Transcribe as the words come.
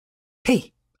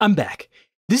Hey, I'm back.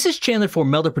 This is Chandler for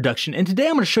Melder Production, and today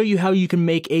I'm going to show you how you can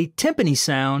make a timpani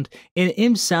sound in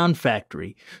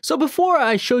MSoundfactory. So before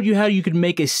I showed you how you could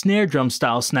make a snare drum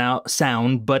style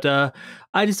sound, but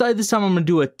I decided this time I'm going to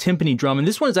do a timpani drum, and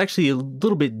this one is actually a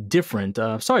little bit different.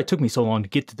 Sorry it took me so long to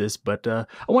get to this, but I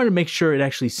wanted to make sure it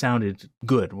actually sounded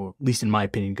good, or at least in my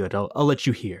opinion good. I'll let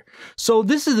you hear. So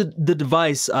this is the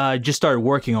device I just started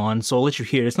working on, so I'll let you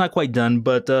hear. It's not quite done,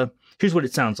 but here's what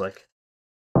it sounds like.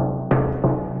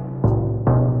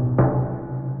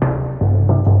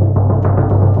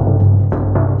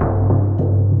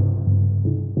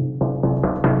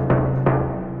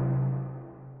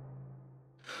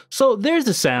 So there's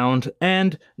the sound,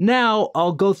 and now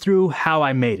I'll go through how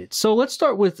I made it. So let's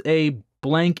start with a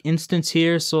blank instance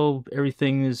here. So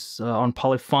everything is on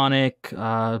polyphonic.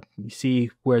 You see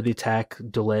where the attack,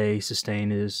 delay,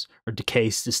 sustain is, or decay,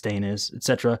 sustain is,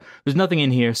 etc. There's nothing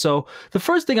in here. So the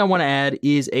first thing I want to add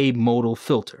is a modal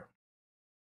filter.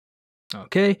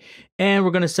 Okay, and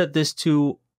we're going to set this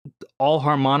to all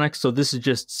harmonics. So this is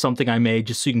just something I made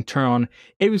just so you can turn on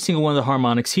every single one of the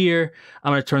harmonics here.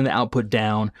 I'm going to turn the output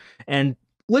down, and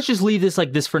let's just leave this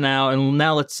like this for now. And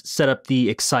now let's set up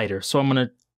the exciter. So I'm going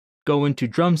to go into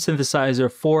drum synthesizer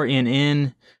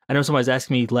 4in. I know somebody's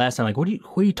asking me last time, like, what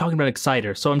are you talking about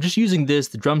exciter? So I'm just using this,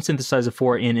 the drum synthesizer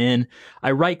 4in.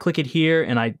 I right click it here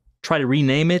and I try to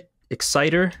rename it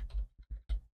exciter.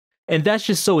 And that's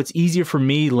just so it's easier for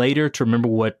me later to remember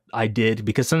what I did,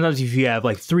 because sometimes if you have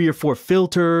like 3 or 4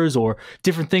 filters or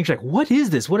different things, like, what is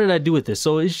this? What did I do with this?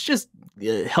 So it's just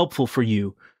helpful for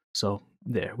you. So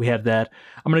there, we have that.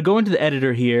 I'm going to go into the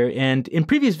editor here, and in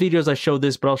previous videos I showed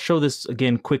this, but I'll show this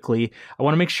again quickly. I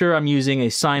want to make sure I'm using a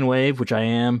sine wave, which I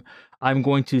am. I'm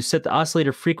going to set the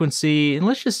oscillator frequency, and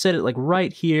let's just set it like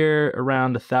right here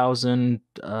around 1,000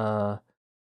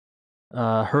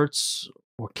 hertz,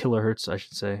 or kilohertz, I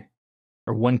should say.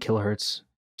 Or 1 kilohertz.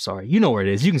 Sorry, you know where it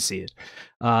is. You can see it.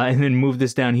 And then move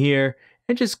this down here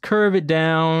and just curve it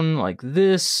down like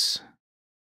this.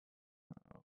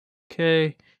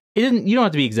 Okay. You don't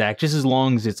have to be exact, just as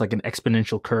long as it's like an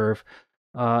exponential curve.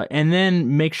 And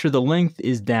then make sure the length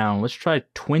is down. Let's try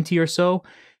 20 or so.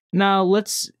 Now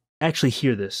let's actually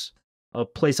hear this. I'll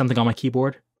play something on my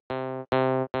keyboard.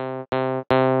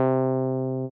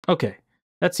 Okay,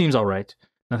 that seems all right.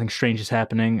 Nothing strange is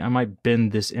happening. I might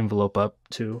bend this envelope up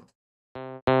too.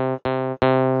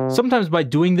 Sometimes by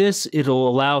doing this, it'll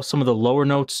allow some of the lower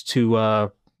notes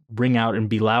to ring out and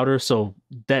be louder, so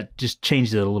that just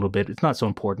changes it a little bit. It's not so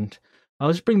important. I'll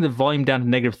just bring the volume down to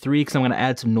 -3 because I'm going to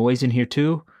add some noise in here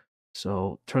too.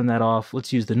 So turn that off.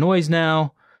 Let's use the noise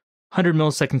now. 100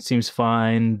 milliseconds seems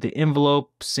fine. The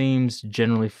envelope seems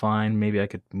generally fine. Maybe I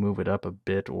could move it up a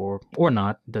bit or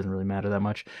not. It doesn't really matter that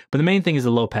much. But the main thing is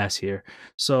the low pass here.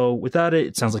 So without it,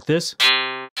 it sounds like this.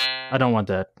 I don't want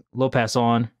that. Low pass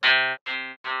on.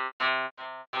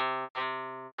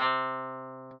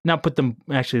 Now put them,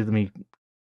 actually let me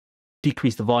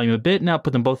decrease the volume a bit. Now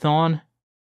put them both on.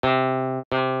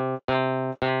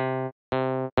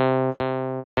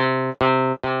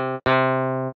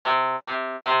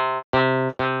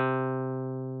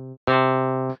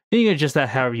 You can adjust that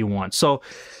however you want. So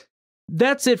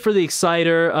that's it for the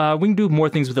exciter. We can do more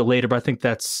things with it later, but I think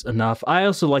that's enough. I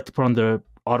also like to put on the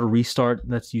auto restart.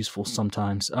 That's useful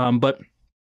sometimes. But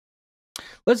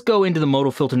let's go into the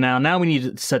modal filter now. Now we need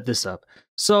to set this up.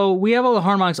 So we have all the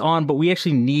harmonics on, but we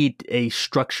actually need a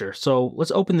structure. So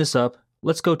let's open this up.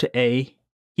 Let's go to A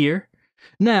here.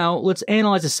 Now let's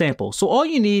analyze a sample. So all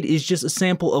you need is just a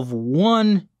sample of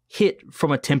one hit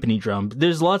from a timpani drum.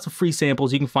 There's lots of free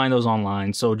samples. You can find those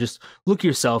online. So just look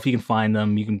yourself. You can find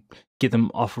them. You can get them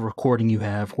off a recording you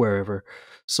have wherever.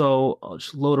 So I'll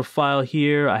just load a file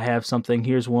here. I have something.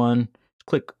 Here's one.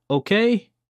 Click OK.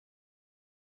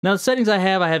 Now the settings I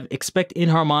have expect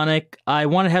inharmonic. I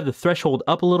want to have the threshold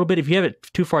up a little bit. If you have it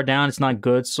too far down, it's not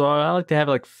good. So I like to have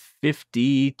like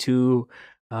 50 to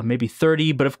maybe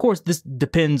 30, but of course this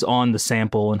depends on the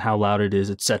sample and how loud it is,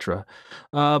 etc.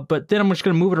 But then I'm just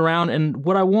going to move it around, and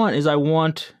what I want is I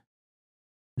want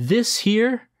this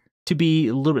here to be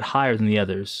a little bit higher than the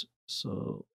others.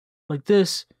 So like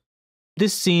this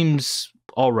seems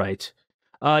all right.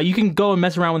 You can go and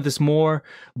mess around with this more,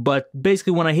 but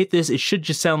basically when I hit this, it should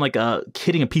just sound like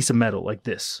hitting a piece of metal like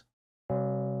this.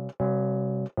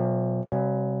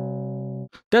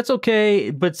 That's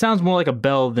okay, but it sounds more like a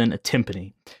bell than a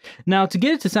timpani. Now, to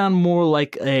get it to sound more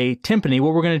like a timpani,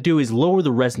 what we're going to do is lower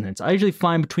the resonance. I usually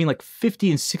find between like 50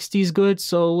 and 60 is good,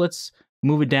 so let's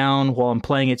move it down while I'm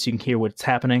playing it so you can hear what's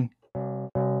happening.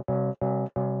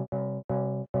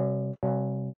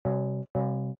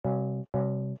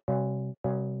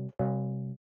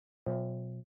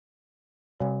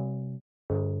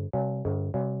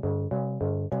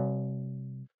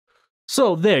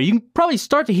 So there, you can probably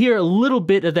start to hear a little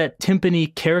bit of that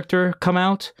timpani character come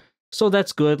out. So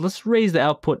that's good. Let's raise the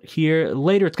output here.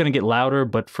 Later it's going to get louder,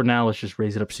 but for now let's just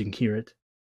raise it up so you can hear it.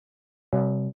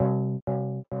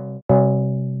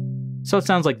 So it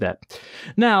sounds like that.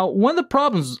 Now, one of the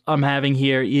problems I'm having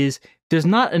here is there's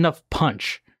not enough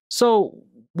punch. So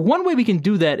one way we can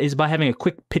do that is by having a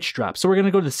quick pitch drop. So we're going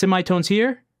to go to the semitones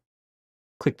here.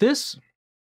 Click this.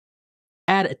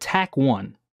 Add attack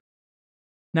 1.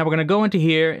 Now we're going to go into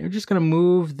here and we're just going to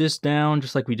move this down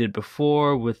just like we did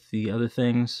before with the other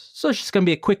things. So it's just going to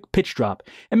be a quick pitch drop.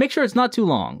 And make sure it's not too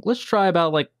long. Let's try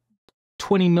about like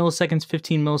 20 milliseconds,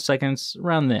 15 milliseconds,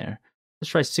 around there.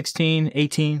 Let's try 16,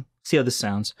 18, see how this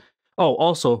sounds. Oh,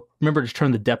 also, remember to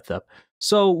turn the depth up.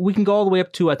 So we can go all the way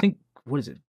up to, I think, what is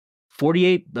it,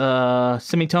 48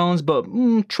 semitones, but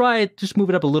try it, just move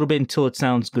it up a little bit until it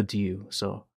sounds good to you.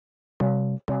 So.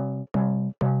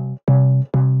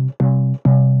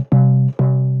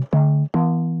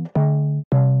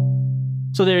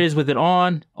 So there it is with it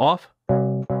on, off,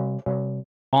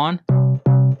 on.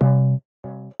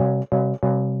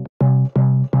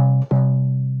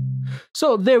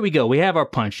 So there we go. We have our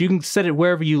punch. You can set it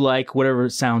wherever you like, whatever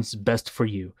sounds best for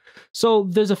you. So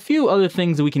there's a few other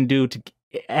things that we can do to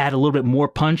add a little bit more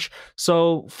punch.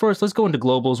 So first, let's go into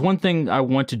globals. One thing I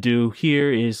want to do here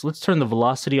is let's turn the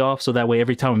velocity off, so that way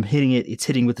every time I'm hitting it, it's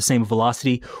hitting with the same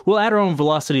velocity. We'll add our own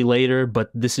velocity later,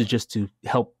 but this is just to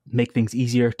help make things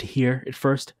easier to hear at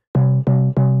first.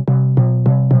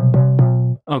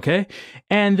 Okay,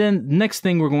 and then next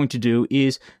thing we're going to do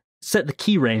is set the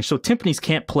key range. So timpanis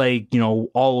can't play,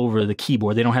 all over the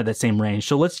keyboard. They don't have that same range.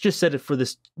 So let's just set it for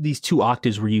these 2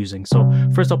 octaves we're using. So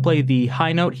first I'll play the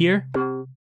high note here.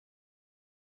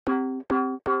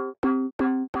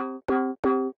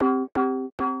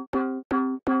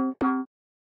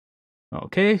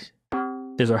 Okay,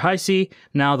 there's our high C.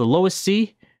 Now the lowest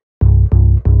C.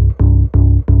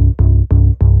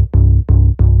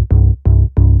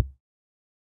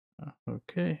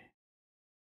 Okay,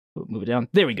 move it down.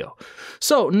 There we go.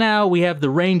 So now we have the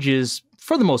ranges,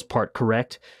 for the most part,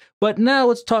 correct. But now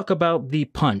let's talk about the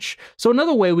punch. So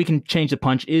another way we can change the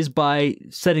punch is by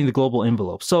setting the global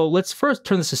envelope. So let's first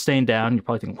turn the sustain down. You're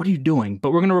probably thinking, what are you doing?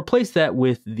 But we're going to replace that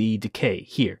with the decay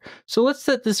here. So let's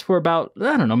set this for about,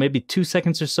 I don't know, maybe 2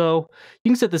 seconds or so. You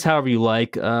can set this however you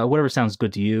like, whatever sounds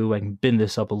good to you. I can bend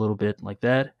this up a little bit like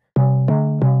that.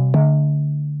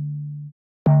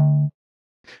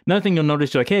 Another thing you'll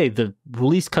notice, you're like, hey, the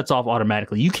release cuts off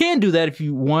automatically. You can do that if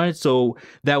you want, so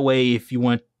that way if you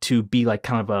want to be like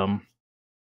kind of,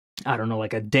 I don't know,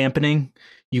 like a dampening,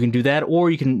 you can do that,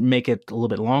 or you can make it a little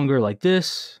bit longer like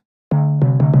this.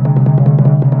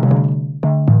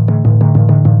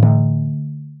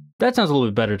 That sounds a little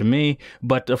bit better to me,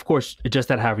 but of course, adjust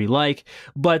that however you like.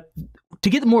 But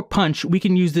to get more punch, we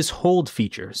can use this hold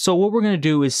feature. So what we're going to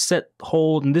do is set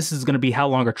hold, and this is going to be how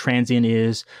long our transient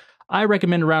is. I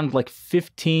recommend around like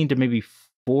 15 to maybe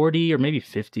 40 or maybe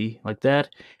 50, like that.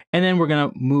 And then we're going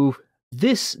to move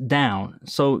this down.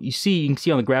 So you can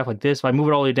see on the graph like this, if I move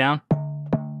it all the way down.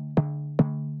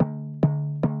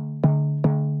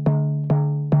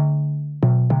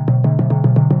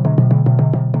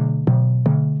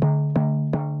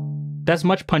 That's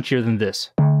much punchier than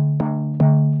this.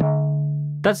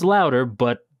 That's louder,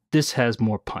 but this has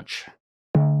more punch.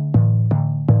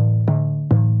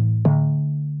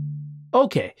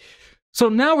 Okay, so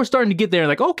now we're starting to get there,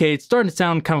 like, okay, it's starting to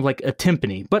sound kind of like a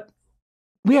timpani, but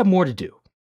we have more to do.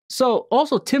 So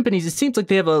also timpanis, it seems like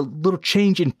they have a little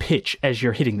change in pitch as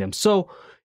you're hitting them. So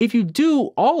if you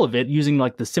do all of it using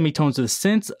like the semitones of the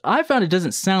synths, I found it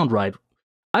doesn't sound right.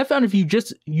 I found if you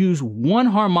just use one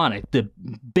harmonic, the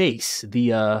bass,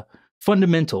 the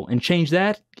fundamental, and change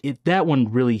that, that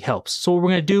one really helps. So what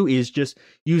we're going to do is just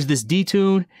use this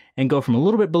detune and go from a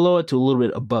little bit below it to a little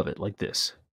bit above it, like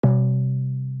this.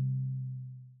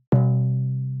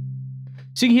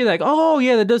 So you can hear like, oh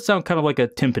yeah, that does sound kind of like a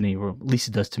timpani, or at least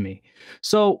it does to me.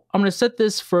 So I'm going to set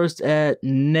this first at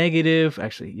negative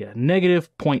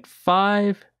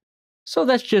 0.5. So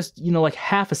that's just, like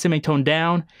half a semitone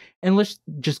down. And let's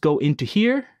just go into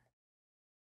here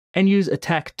and use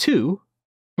attack 2.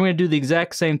 We're going to do the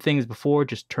exact same thing as before,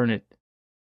 just turn it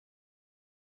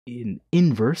in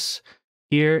inverse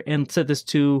here and set this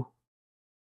to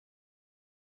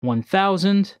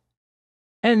 1000.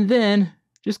 And then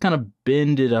just kind of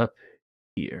bend it up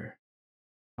here.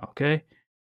 Okay.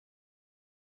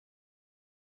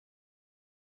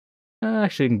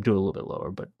 Actually, I can do it a little bit lower,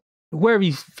 but wherever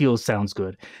you feel sounds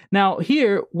good. Now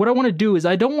here, what I want to do is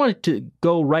I don't want it to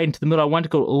go right into the middle. I want it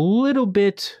to go a little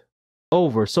bit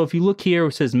over. So if you look here,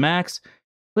 it says max.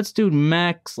 Let's do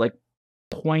max like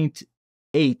 0.8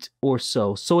 8 or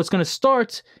so. So it's going to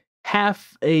start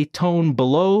half a tone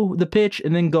below the pitch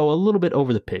and then go a little bit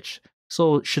over the pitch.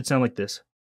 So it should sound like this.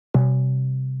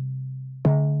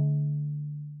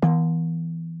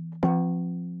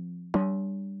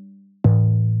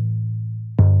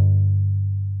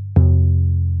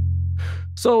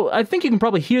 So I think you can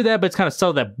probably hear that, but it's kind of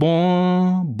subtle, that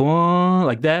boom, boom,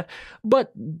 like that.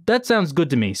 But that sounds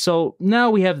good to me. So now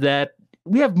we have that.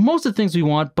 We have most of the things we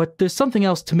want, but there's something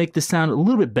else to make this sound a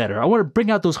little bit better. I want to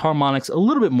bring out those harmonics a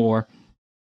little bit more.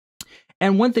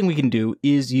 And one thing we can do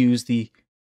is use the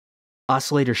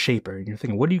oscillator shaper. And you're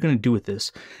thinking, what are you going to do with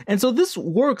this? And so this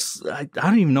works, I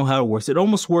don't even know how it works. It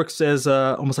almost works as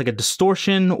almost like a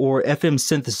distortion or FM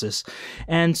synthesis.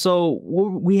 And so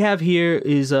what we have here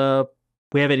is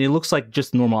we have it looks like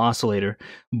just a normal oscillator,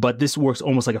 but this works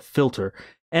almost like a filter.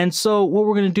 And so what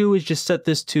we're going to do is just set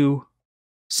this to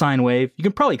sine wave. You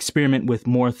can probably experiment with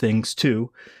more things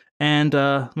too. And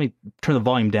let me turn the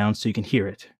volume down so you can hear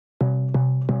it.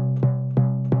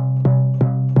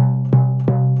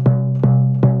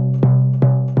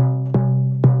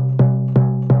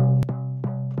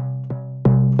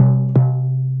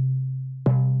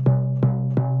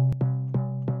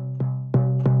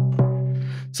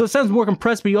 So it sounds more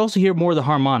compressed, but you also hear more of the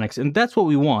harmonics, and that's what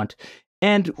we want.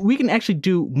 And we can actually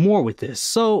do more with this.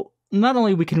 So not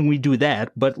only can we do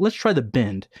that, but let's try the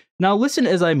bend. Now listen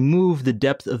as I move the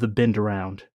depth of the bend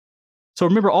around. So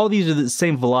remember, all these are the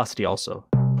same velocity also.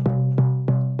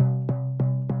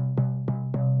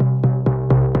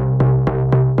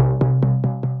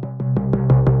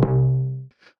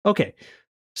 Okay,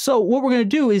 so what we're going to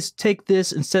do is take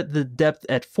this and set the depth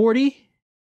at 40,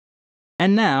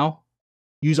 and now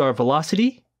use our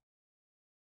velocity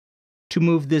to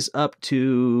move this up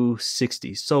to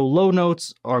 60. So low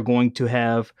notes are going to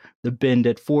have the bend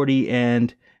at 40,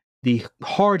 and the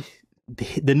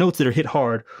notes that are hit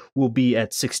hard will be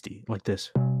at 60, like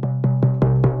this.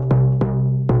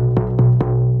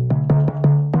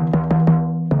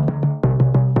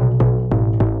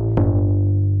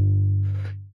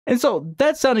 And so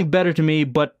that's sounding better to me,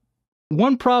 but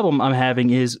one problem I'm having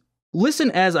is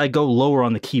listen as I go lower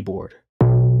on the keyboard.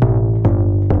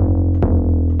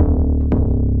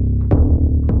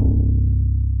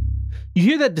 You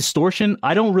hear that distortion?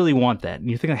 I don't really want that. And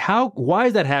you're thinking, why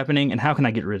is that happening, and how can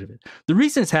I get rid of it? The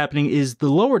reason it's happening is the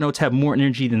lower notes have more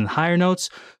energy than the higher notes,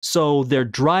 so they're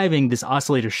driving this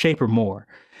oscillator shaper more.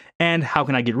 And how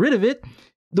can I get rid of it?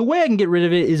 The way I can get rid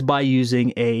of it is by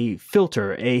using a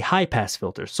filter, a high-pass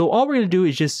filter. So all we're going to do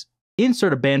is just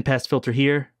insert a bandpass filter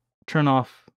here, turn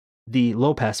off the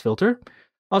low-pass filter.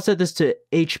 I'll set this to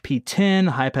HP10,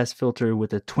 high-pass filter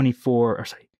with a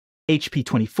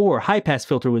HP24 high-pass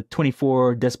filter with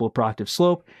 24 decibel per octave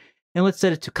slope. And let's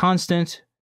set it to constant.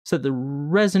 Set the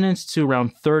resonance to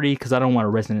around 30 because I don't want a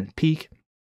resonant peak.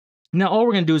 Now all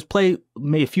we're going to do is play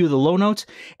maybe a few of the low notes,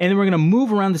 and then we're going to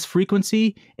move around this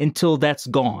frequency until that's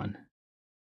gone.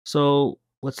 So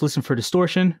let's listen for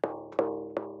distortion.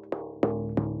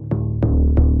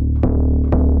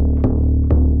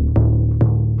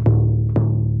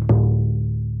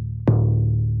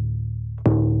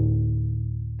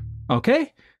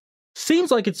 Okay,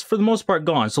 seems like it's for the most part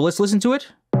gone, so let's listen to it.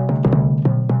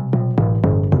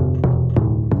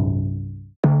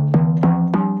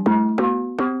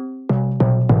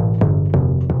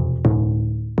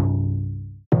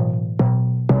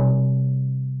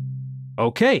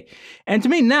 Okay, and to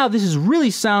me now this is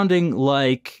really sounding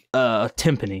like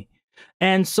timpani.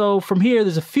 And so from here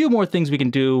there's a few more things we can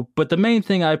do, but the main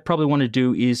thing I probably want to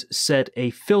do is set a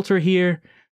filter here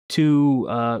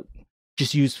to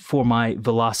just use for my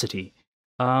velocity.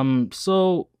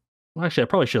 So actually I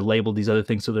probably should have labeled these other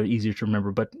things so they're easier to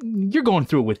remember, but you're going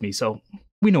through it with me, so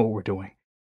we know what we're doing.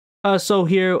 So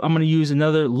here I'm going to use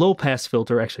another low pass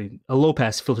filter, actually a low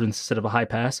pass filter instead of a high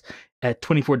pass, at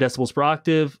 24 decibels per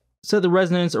octave. Set the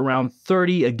resonance around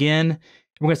 30 again.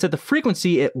 We're going to set the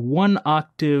frequency at 1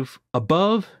 octave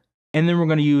above, and then we're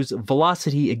going to use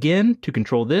velocity again to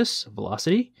control this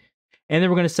velocity. And then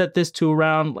we're going to set this to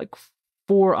around like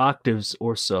 4 octaves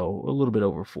or so, a little bit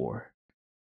over 4.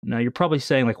 Now you're probably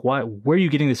saying, like, where are you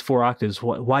getting this 4 octaves?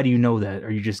 Why do you know that?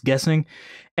 Are you just guessing?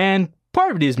 And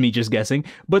part of it is me just guessing,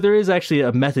 but there is actually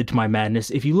a method to my madness.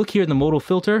 If you look here in the modal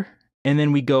filter, and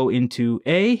then we go into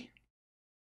A,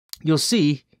 you'll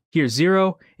see here's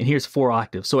 0, and here's 4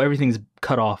 octaves. So everything's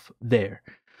cut off there.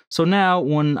 So now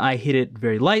when I hit it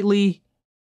very lightly,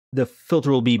 the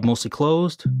filter will be mostly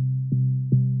closed.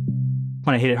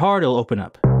 When I hit it hard, it'll open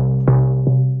up.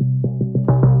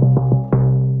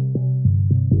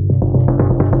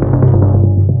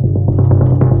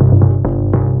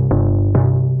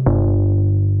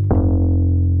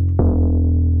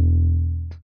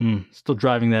 still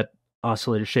driving that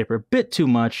oscillator shaper a bit too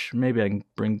much. Maybe I can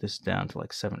bring this down to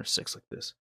like 7 or 6 like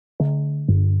this.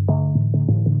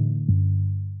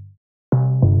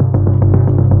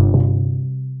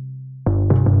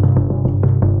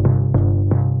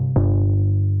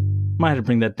 Might have to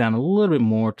bring that down a little bit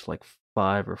more to like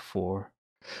 5 or 4.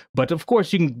 But of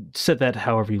course, you can set that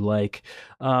however you like.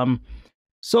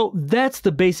 So that's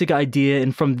the basic idea.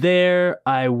 And from there,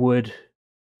 I would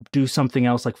do something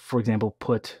else, like, for example,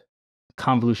 put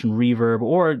convolution reverb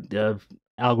or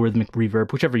algorithmic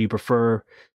reverb, whichever you prefer.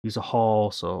 Use a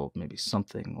hall, so maybe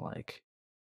something like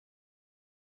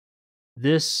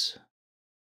this.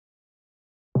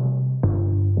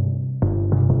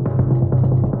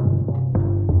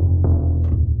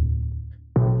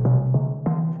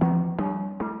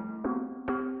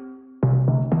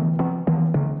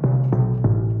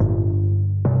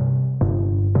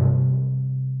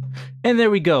 And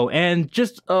there we go. And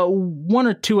just 1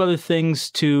 or 2 other things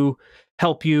to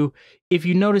help you. If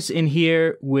you notice in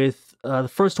here with the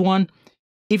first one,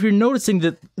 if you're noticing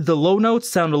that the low notes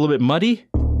sound a little bit muddy,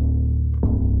 and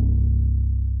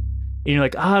you're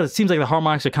like, it seems like the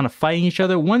harmonics are kind of fighting each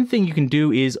other, one thing you can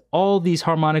do is all these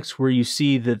harmonics where you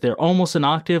see that they're almost an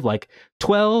octave, like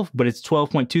 12, but it's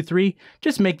 12.23,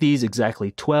 just make these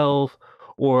exactly 12,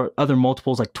 or other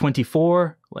multiples like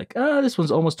 24, like, this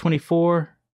one's almost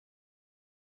 24.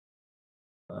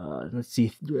 Let's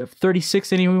see, do we have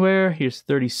 36 anywhere? Here's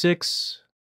 36.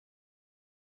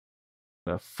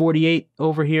 48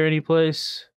 over here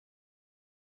anyplace.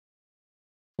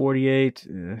 48,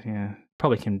 yeah,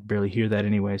 probably can barely hear that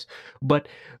anyways. But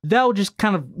that'll just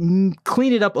kind of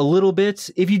clean it up a little bit.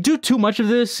 If you do too much of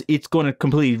this, it's going to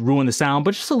completely ruin the sound,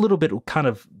 but just a little bit will kind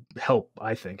of help,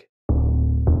 I think.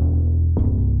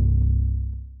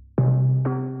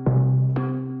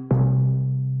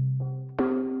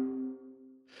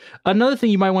 Another thing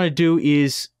you might want to do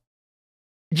is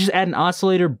just add an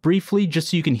oscillator briefly, just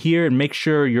so you can hear and make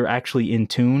sure you're actually in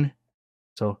tune.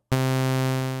 So,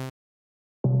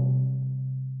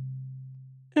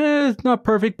 it's not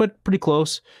perfect, but pretty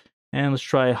close. And let's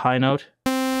try a high note.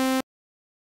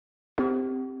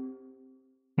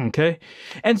 Okay,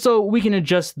 and so we can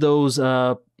adjust those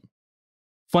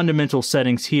fundamental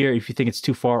settings here if you think it's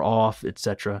too far off,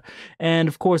 etc. And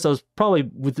of course, I was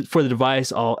probably for the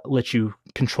device, I'll let you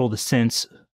control the synths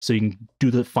so you can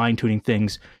do the fine-tuning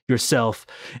things yourself.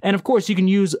 And of course, you can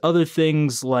use other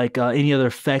things like any other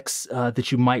effects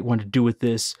that you might want to do with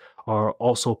this are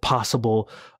also possible.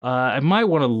 I might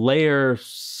want to layer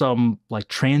some like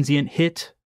transient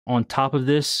hit on top of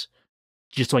this,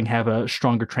 just so I can have a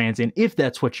stronger transient if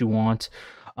that's what you want.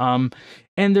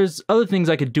 And there's other things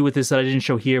I could do with this that I didn't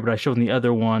show here, but I showed in the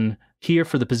other one. Here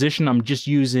for the position, I'm just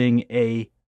using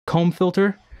a comb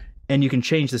filter, and you can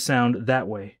change the sound that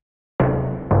way.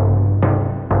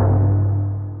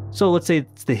 So let's say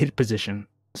it's the hit position.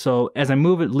 So as I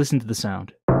move it, listen to the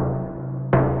sound.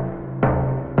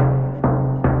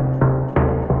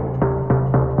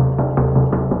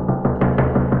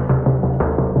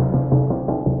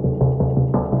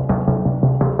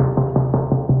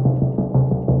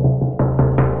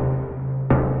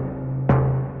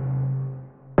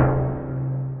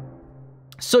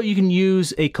 So you can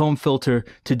use a comb filter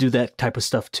to do that type of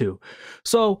stuff too.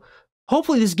 So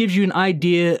hopefully this gives you an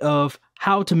idea of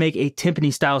how to make a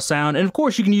timpani style sound. And of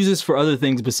course you can use this for other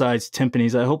things besides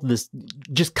timpanis. I hope this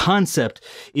just concept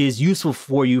is useful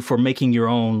for you for making your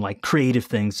own like creative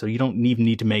things. So you don't even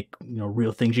need to make,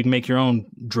 real things. You can make your own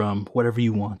drum, whatever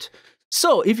you want.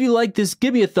 So if you like this,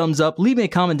 give me a thumbs up, leave me a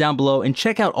comment down below, and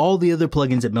check out all the other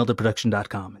plugins at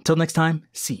meltedproduction.com. Until next time,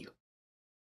 see you.